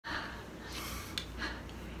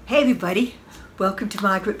Hey everybody, welcome to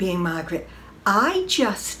Margaret Being Margaret. I'm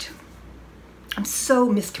so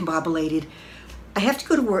miscombobulated. I have to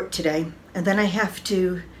go to work today, and then I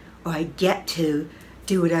get to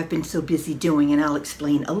do what I've been so busy doing, and I'll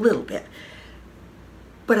explain a little bit.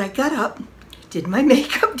 But I got up, did my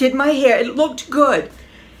makeup, did my hair, it looked good.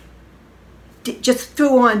 Just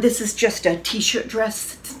threw on, this is just a t-shirt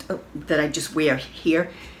dress that I just wear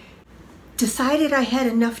here. Decided I had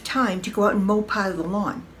enough time to go out and mow part of the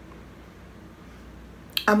lawn.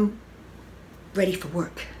 I'm ready for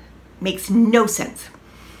work. Makes no sense.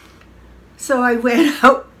 So I went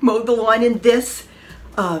out, mowed the lawn in this.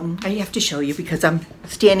 I have to show you because I'm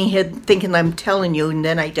standing here thinking I'm telling you and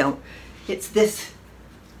then I don't. It's this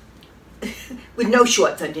with no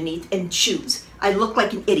shorts underneath and shoes. I look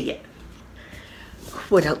like an idiot.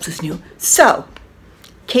 What else is new? So,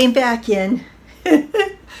 came back in,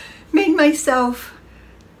 made myself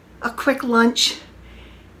a quick lunch,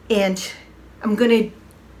 and I'm gonna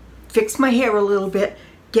fix my hair a little bit,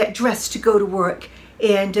 get dressed to go to work,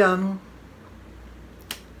 and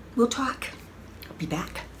we'll talk. I'll be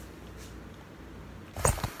back.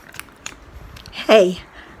 Hey,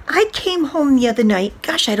 I came home the other night.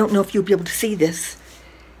 Gosh, I don't know if you'll be able to see this.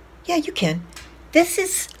 Yeah, you can. This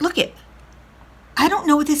is, look it. I don't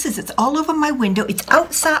know what this is. It's all over my window. It's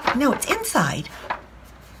outside. No, it's inside.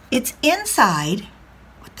 It's inside.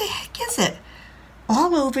 What the heck is it?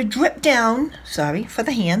 All over, drip down. Sorry for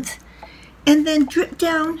the hands. And then drip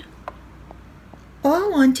down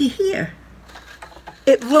all onto here.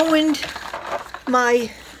 It ruined my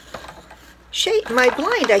shade, my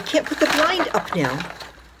blind. I can't put the blind up now.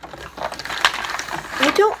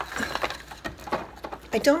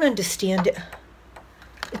 I don't understand it.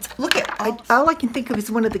 It's, look at, all I can think of is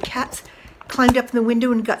one of the cats climbed up in the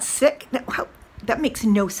window and got sick. That makes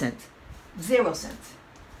no sense. 0 sense.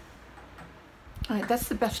 All right, that's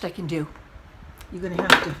the best I can do. You're gonna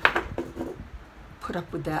have to put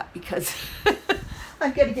up with that because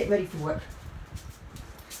I've got to get ready for work.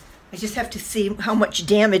 I just have to see how much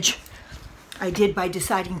damage I did by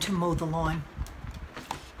deciding to mow the lawn.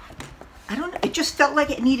 I don't know, it just felt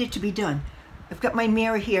like it needed to be done. I've got my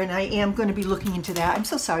mirror here and I am going to be looking into that. I'm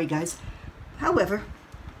so sorry, guys. However,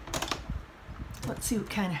 let's see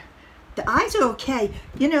what kind of, the eyes are okay.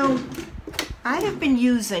 You know, I have been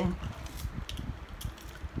using,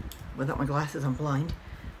 without my glasses, I'm blind,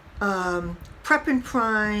 Prep and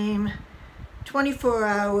Prime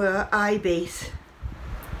 24-hour eye base.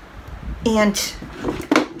 And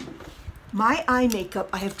my eye makeup,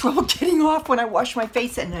 I have trouble getting off when I wash my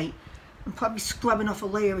face at night. I'm probably scrubbing off a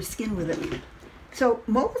layer of skin with it. So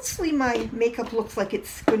mostly my makeup looks like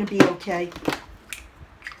it's going to be okay.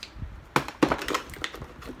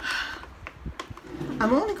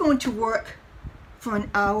 I'm only going to work for an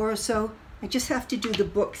hour or so. I just have to do the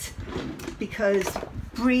books because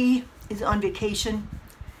Bree is on vacation.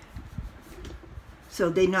 So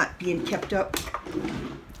they're not being kept up.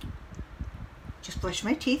 Just brush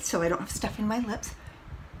my teeth so I don't have stuff in my lips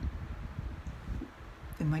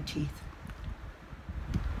and my teeth.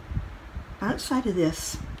 Outside of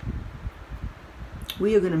this,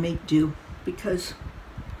 we are going to make do because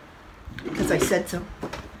I said so.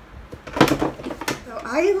 So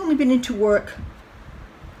I have only been into work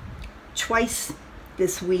twice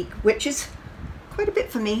this week, which is quite a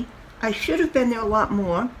bit for me. I should have been there a lot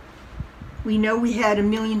more. We know we had a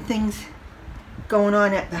million things going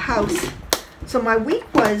on at the house. So my week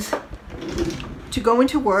was to go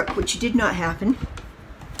into work, which did not happen,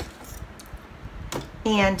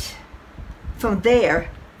 and from there,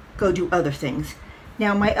 go do other things.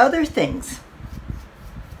 Now, my other things,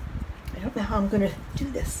 I don't know how I'm going to do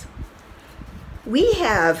this.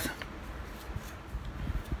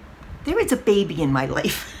 There is a baby in my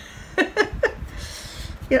life.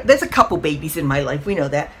 You know, there's a couple babies in my life, we know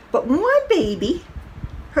that. But one baby,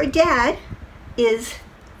 her dad is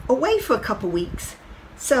away for a couple weeks.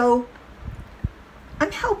 So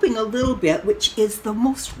I'm helping a little bit, which is the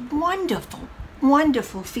most wonderful,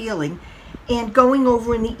 wonderful feeling. And going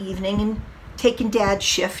over in the evening and taking Dad's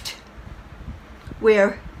shift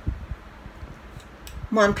where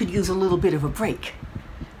Mom could use a little bit of a break.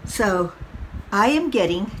 So I am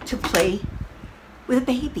getting to play with a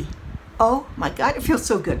baby. Oh my God, it feels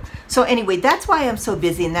so good. So anyway, that's why I'm so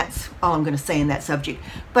busy, and that's all I'm going to say in that subject.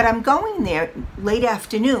 But I'm going there late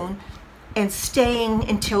afternoon and staying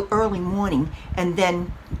until early morning and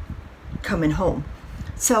then coming home.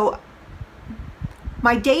 So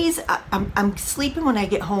my days, I'm sleeping when I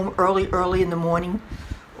get home early in the morning,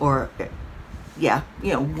 or yeah,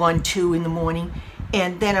 you know, 1, 2 in the morning,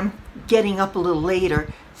 and then I'm getting up a little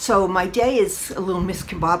later So my day is a little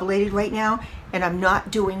miscombobulated right now, and I'm not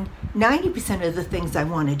doing 90% of the things I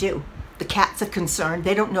want to do. The cats are concerned.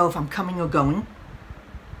 They don't know if I'm coming or going.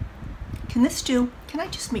 Can this do? Can I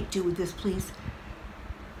just make do with this, please?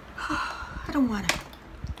 I don't want to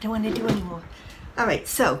do anymore. All right,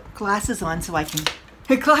 so glasses on so I can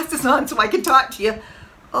talk to you.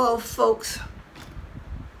 Oh, folks.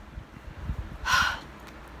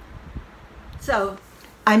 So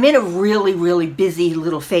I'm in a really, really busy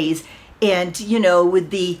little phase, and you know,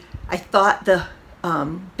 I thought the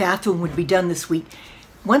bathroom would be done this week.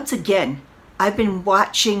 Once again, I've been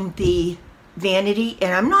watching the vanity,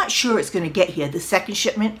 and I'm not sure it's going to get here, the second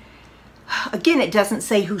shipment. Again, it doesn't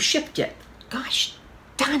say who shipped it. Gosh,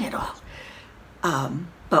 darn it all.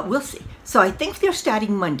 But we'll see. So I think they're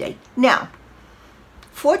starting Monday. Now,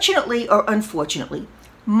 fortunately or unfortunately,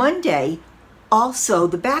 Monday, also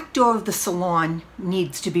the back door of the salon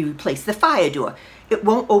needs to be replaced, the fire door. It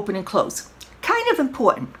won't open and close. Kind of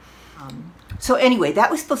important. So anyway, that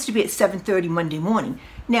was supposed to be at 7:30 Monday morning.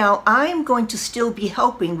 Now, I'm going to still be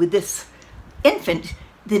helping with this infant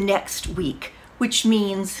the next week, which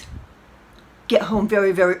means get home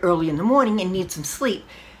very, very early in the morning and need some sleep.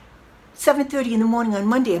 7:30 in the morning on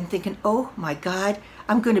Monday, I'm thinking, oh my God,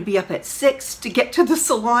 I'm going to be up at 6 to get to the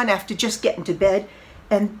salon after just getting to bed.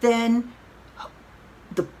 And then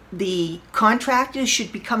the contractors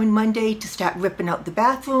should be coming Monday to start ripping out the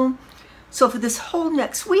bathroom. So for this whole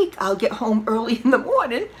next week, I'll get home early in the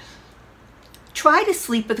morning, try to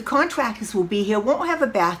sleep, but the contractors will be here, won't have a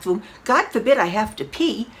bathroom. God forbid I have to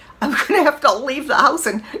pee. I'm going to have to leave the house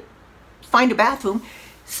and find a bathroom.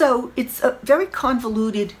 So it's a very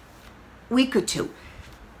convoluted week or two.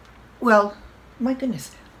 Well, my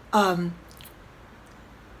goodness.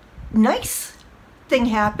 Nice thing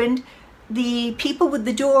happened. The people with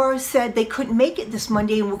the door said they couldn't make it this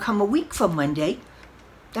Monday and will come a week from Monday.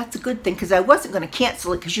 That's a good thing, because I wasn't going to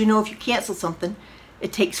cancel it, because you know if you cancel something,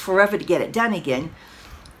 it takes forever to get it done again.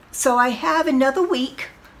 So I have another week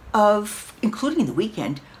of, including the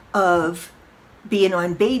weekend, of being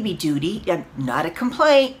on baby duty. And not a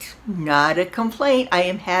complaint, not a complaint. I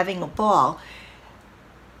am having a ball.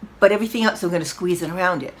 But everything else, I'm going to squeeze it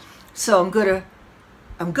around it. So I'm gonna,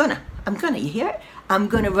 you hear it? I'm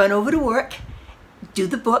going to run over to work, do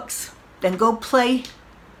the books, then go play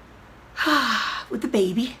with the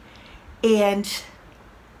baby. And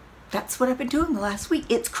that's what I've been doing the last week.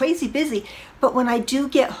 It's crazy busy. But when I do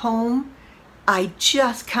get home, I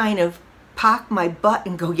just kind of park my butt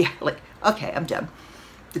and go, yeah, like, okay, I'm done.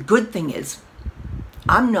 The good thing is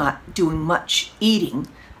I'm not doing much eating.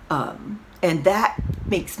 And that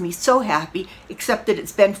makes me so happy, except that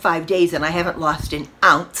it's been 5 days and I haven't lost an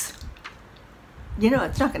ounce. You know,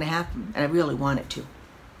 it's not going to happen, and I really want it to.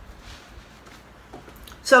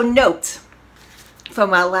 So notes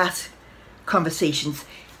from our last conversations.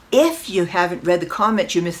 If you haven't read the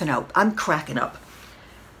comments, you're missing out. I'm cracking up.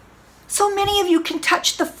 So many of you can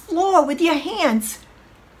touch the floor with your hands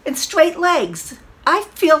and straight legs. I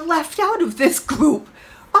feel left out of this group.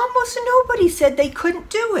 Almost nobody said they couldn't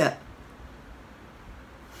do it.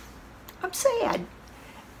 I'm sad.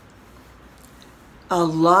 A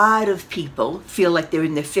lot of people feel like they're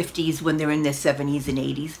in their 50s when they're in their 70s and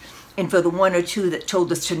 80s. And for the one or two that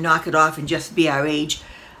told us to knock it off and just be our age,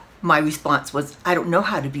 my response was, I don't know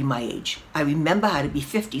how to be my age. I remember how to be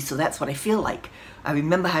 50, so that's what I feel like. I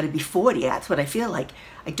remember how to be 40, that's what I feel like.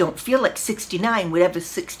 I don't feel like 69, whatever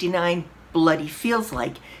 69 bloody feels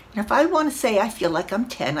like. And if I want to say I feel like I'm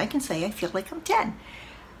 10, I can say I feel like I'm 10.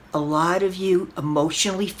 A lot of you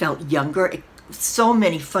emotionally felt younger. So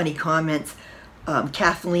many funny comments.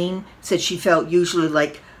 Kathleen said she felt usually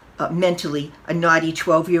like mentally a naughty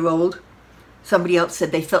 12-year-old. Somebody else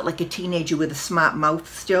said they felt like a teenager with a smart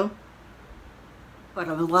mouth still. But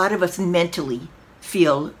a lot of us mentally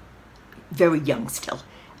feel very young still.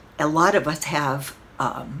 A lot of us have,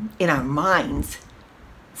 in our minds,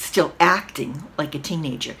 still acting like a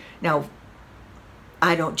teenager. Now,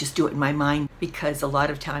 I don't just do it in my mind, because a lot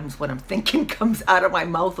of times what I'm thinking comes out of my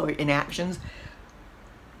mouth or in actions.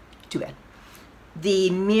 Too bad. The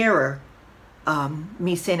mirror,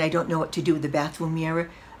 me saying I don't know what to do with the bathroom mirror,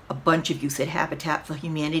 a bunch of you said Habitat for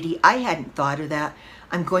Humanity. I hadn't thought of that.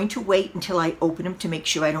 I'm going to wait until I open them to make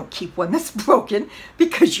sure I don't keep one that's broken,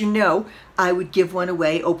 because you know I would give one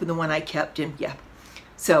away, open the one I kept, and yeah.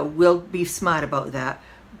 So we'll be smart about that.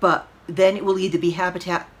 But then it will either be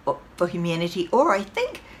Habitat for Humanity, or I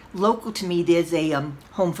think local to me there's a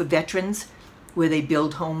home for veterans where they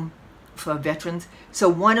build home for veterans. So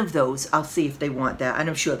one of those, I'll see if they want that, and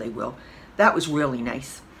I'm sure they will. That was really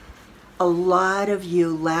nice. a lot of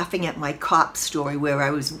you laughing at my cop story where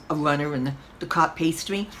I was a runner and the cop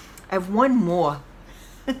paced me. I have one more.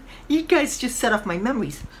 You guys just set off my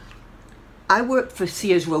memories. I worked for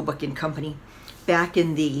Sears Roebuck and Company back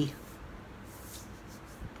in the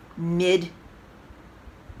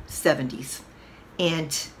mid-70s.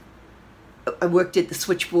 And I worked at the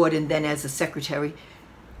switchboard and then as a secretary.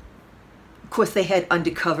 Of course, they had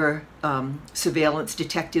undercover surveillance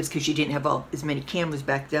detectives because you didn't have as many cameras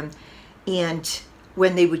back then. And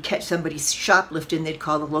when they would catch somebody shoplifting, they'd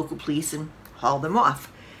call the local police and haul them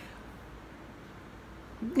off.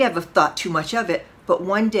 Never thought too much of it, but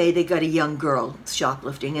one day they got a young girl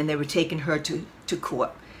shoplifting and they were taking her to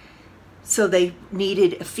court. So they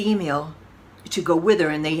needed a female to go with her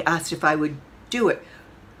and they asked if I would do it.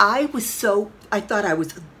 I thought I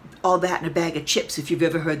was all that in a bag of chips, if you've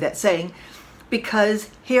ever heard that saying,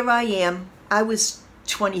 because here I am, I was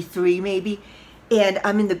 23 maybe, and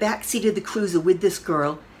I'm in the back seat of the cruiser with this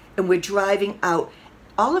girl, and we're driving out.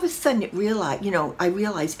 All of a sudden I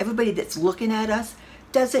realized everybody that's looking at us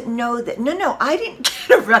doesn't know that, no, I didn't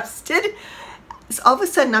get arrested. So all of a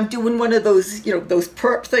sudden I'm doing one of those, those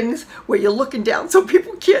perp things where you're looking down so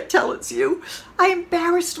people can't tell it's you. I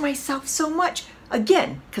embarrassed myself so much,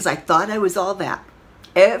 again, because I thought I was all that.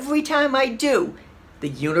 Every time I do, the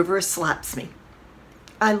universe slaps me.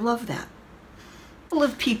 I love that. I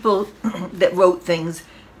love people that wrote things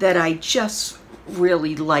that I just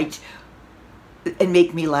really liked and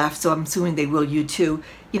make me laugh, so I'm assuming they will you too.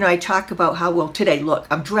 I talk about how, well, today, look,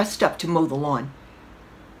 I'm dressed up to mow the lawn.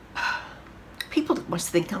 People must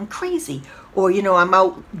think I'm crazy. Or, I'm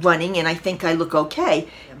out running and I think I look okay.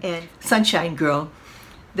 And Sunshine Girl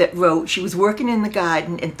that wrote, she was working in the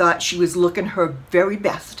garden and thought she was looking her very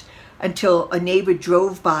best until a neighbor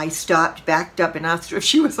drove by, stopped, backed up and asked her if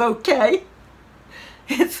she was okay.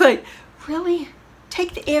 It's like, really?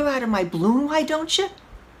 Take the air out of my balloon, why don't you?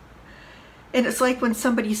 And it's like when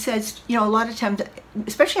somebody says, a lot of times,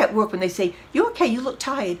 especially at work, when they say, you okay, you look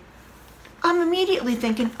tired. I'm immediately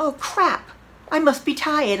thinking, oh crap, I must be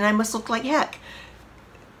tired and I must look like heck.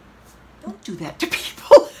 Don't do that to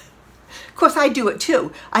people. Of course, I do it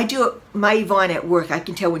too. I do it. My Yvonne at work, I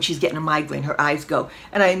can tell when she's getting a migraine, her eyes go.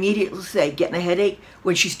 And I immediately say, getting a headache?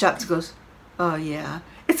 When she stops and goes, oh yeah.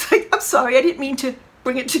 It's like, I'm sorry, I didn't mean to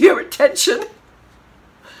bring it to your attention.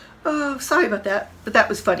 Oh, sorry about that, but that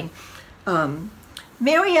was funny.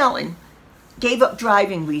 Mary Ellen gave up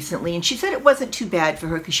driving recently, and she said it wasn't too bad for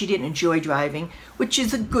her because she didn't enjoy driving, which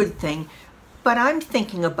is a good thing. But I'm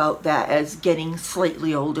thinking about that as getting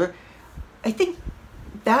slightly older. I think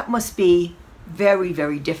that must be very,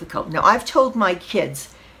 very difficult. Now, I've told my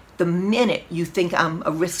kids, the minute you think I'm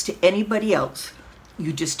a risk to anybody else,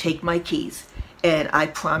 you just take my keys. And I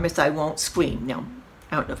promise I won't scream. Now,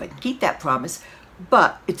 I don't know if I can keep that promise,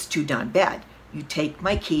 but it's too darn bad. You take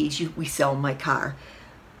my keys, we sell my car.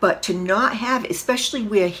 But to not have, especially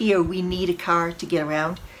where here we need a car to get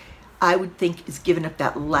around, I would think is giving up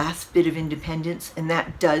that last bit of independence, and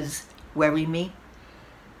that does worry me.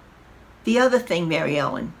 The other thing, Mary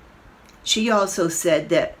Ellen, she also said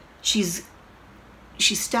that she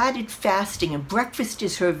started fasting, and breakfast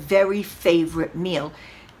is her very favorite meal,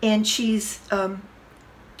 and she's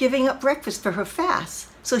giving up breakfast for her fast.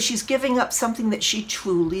 So she's giving up something that she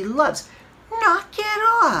truly loves. Knock it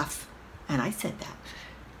off. And I said that.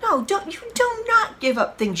 No, you do not give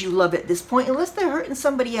up things you love at this point unless they're hurting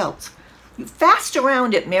somebody else. You fast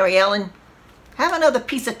around it, Mary Ellen. Have another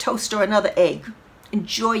piece of toast or another egg.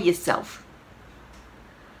 Enjoy yourself.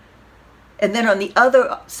 And then on the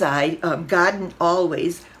other side, Garden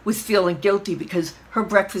always was feeling guilty because her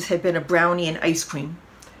breakfast had been a brownie and ice cream.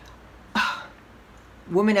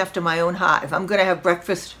 Woman after my own heart. If I'm going to have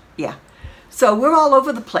breakfast, yeah. So we're all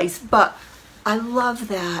over the place, but I love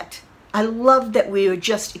that. I love that we are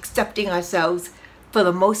just accepting ourselves for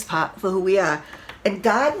the most part for who we are. And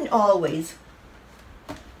Garden always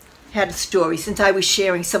had a story since I was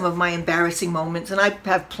sharing some of my embarrassing moments, and I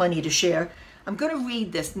have plenty to share. I'm going to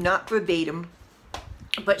read this, not verbatim,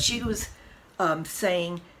 but she was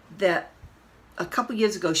saying that a couple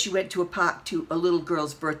years ago she went to a park to a little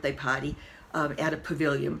girl's birthday party at a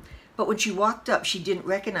pavilion. But when she walked up, she didn't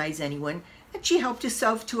recognize anyone, and she helped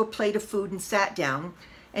herself to a plate of food and sat down.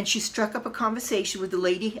 And she struck up a conversation with the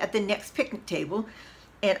lady at the next picnic table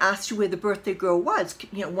and asked her where the birthday girl was,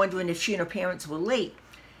 wondering if she and her parents were late.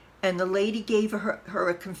 And the lady gave her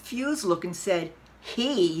a confused look and said,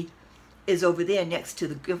 he is over there next to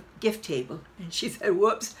the gift table. And she said,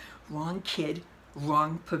 whoops, wrong kid,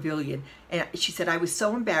 wrong pavilion. And she said, I was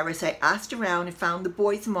so embarrassed. I asked around and found the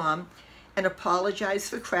boy's mom and apologized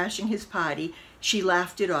for crashing his party. She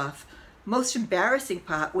laughed it off. Most embarrassing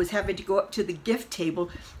part was having to go up to the gift table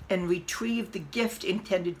and retrieve the gift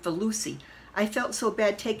intended for Lucy. I felt so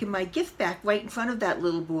bad taking my gift back right in front of that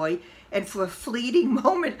little boy, and for a fleeting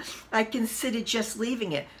moment I considered just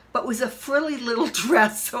leaving it, but it was a frilly little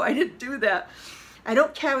dress, so I didn't do that. I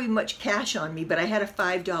don't carry much cash on me, but I had a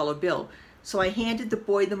 $5 bill, so I handed the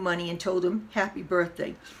boy the money and told him happy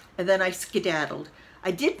birthday, and then I skedaddled.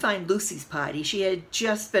 I did find Lucy's party. She had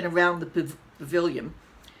just been around the pavilion.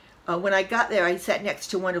 When I got there, I sat next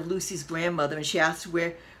to one of Lucy's grandmother, and she asked,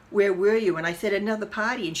 where were you? And I said, another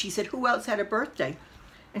party. And she said, who else had a birthday?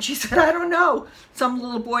 And she said, I don't know. Some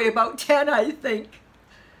little boy about 10, I think.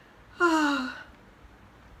 Ah,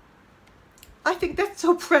 I think that's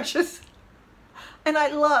so precious. And I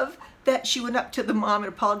love that she went up to the mom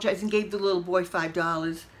and apologized and gave the little boy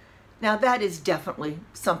 $5. Now that is definitely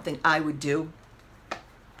something I would do.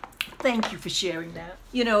 Thank you for sharing that.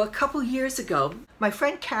 You know, a couple years ago, my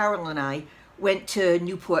friend Carol and I went to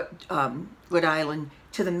Newport, Rhode Island,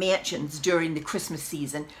 to the mansions during the Christmas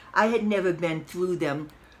season. I had never been through them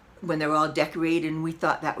when they're all decorated, and we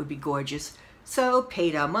thought that would be gorgeous. So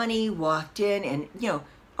paid our money, walked in, and you know,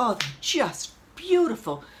 oh, just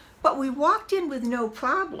beautiful. But we walked in with no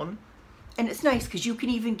problem, and it's nice because you can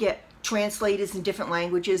even get translators in different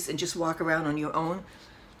languages and just walk around on your own.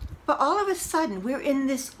 But all of a sudden, we're in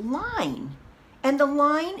this line, and the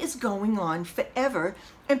line is going on forever,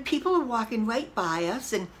 and people are walking right by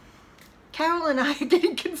us, and Carol and I are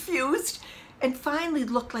getting confused, and finally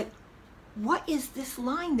looked like, what is this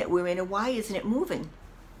line that we're in, and why isn't it moving?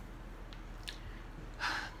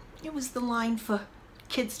 It was the line for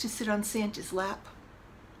kids to sit on Santa's lap.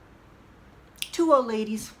 2 old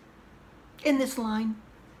ladies in this line.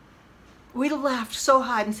 We laughed so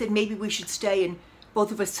hard and said maybe we should stay and both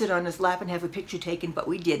of us sit on his lap and have a picture taken, but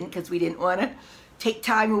we didn't because we didn't want to take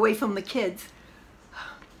time away from the kids.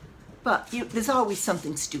 But there's always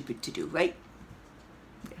something stupid to do, right?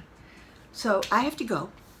 Yeah. So I have to go.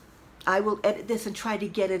 I will edit this and try to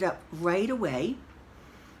get it up right away.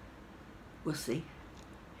 We'll see.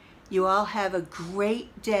 You all have a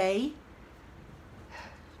great day.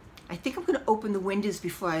 I think I'm going to open the windows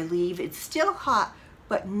before I leave. It's still hot,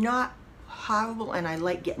 but not horrible, and I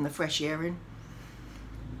like getting the fresh air in.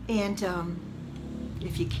 And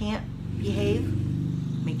if you can't behave,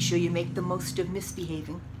 make sure you make the most of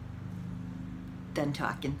misbehaving. Done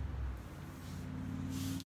talking.